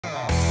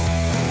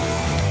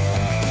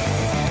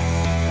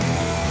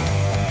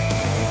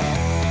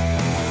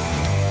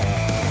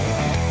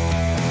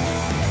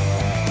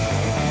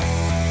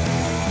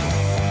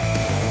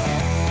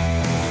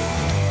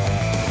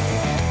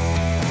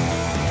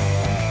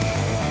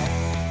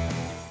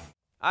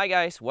Hi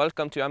guys,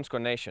 welcome to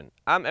Armscor Nation.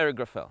 I'm Eric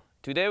Grauffel.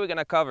 Today we're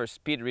gonna cover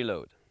speed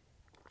reload.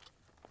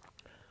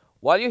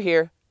 While you're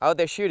here, out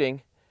there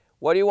shooting,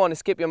 what you want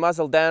is keep your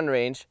muzzle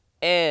downrange,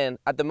 and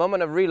at the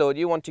moment of reload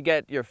you want to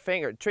get your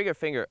trigger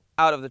finger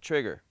out of the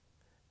trigger,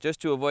 just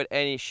to avoid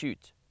any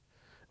shoot,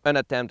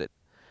 unattempted.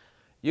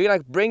 You're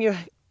gonna bring your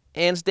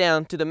hands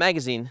down to the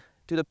magazine,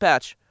 to the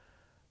patch,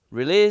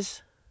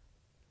 release,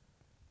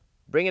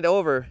 bring it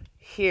over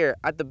here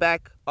at the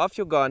back of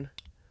your gun,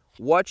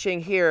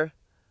 watching here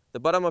the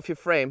bottom of your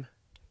frame.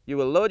 You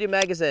will load your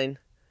magazine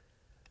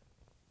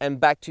and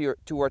back to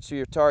towards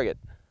your target,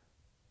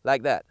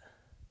 like that.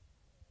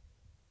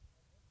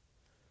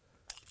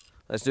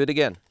 Let's do it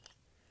again.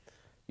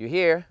 You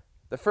hear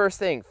the first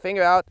thing,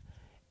 finger out,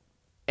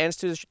 hands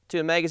to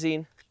the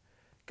magazine,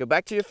 go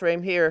back to your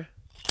frame here,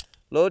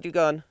 load your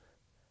gun,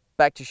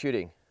 back to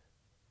shooting.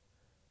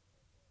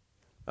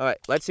 All right,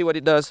 let's see what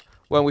it does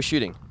when we're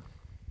shooting.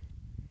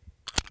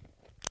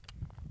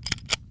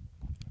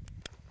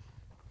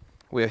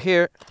 We're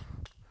here.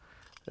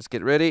 Let's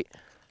get ready.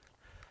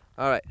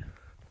 All right,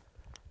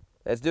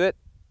 let's do it.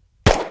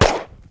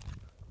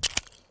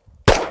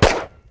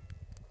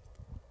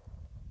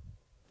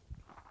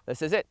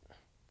 This is it.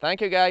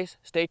 Thank you guys.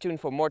 Stay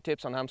tuned for more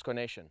tips on Armscor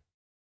Nation.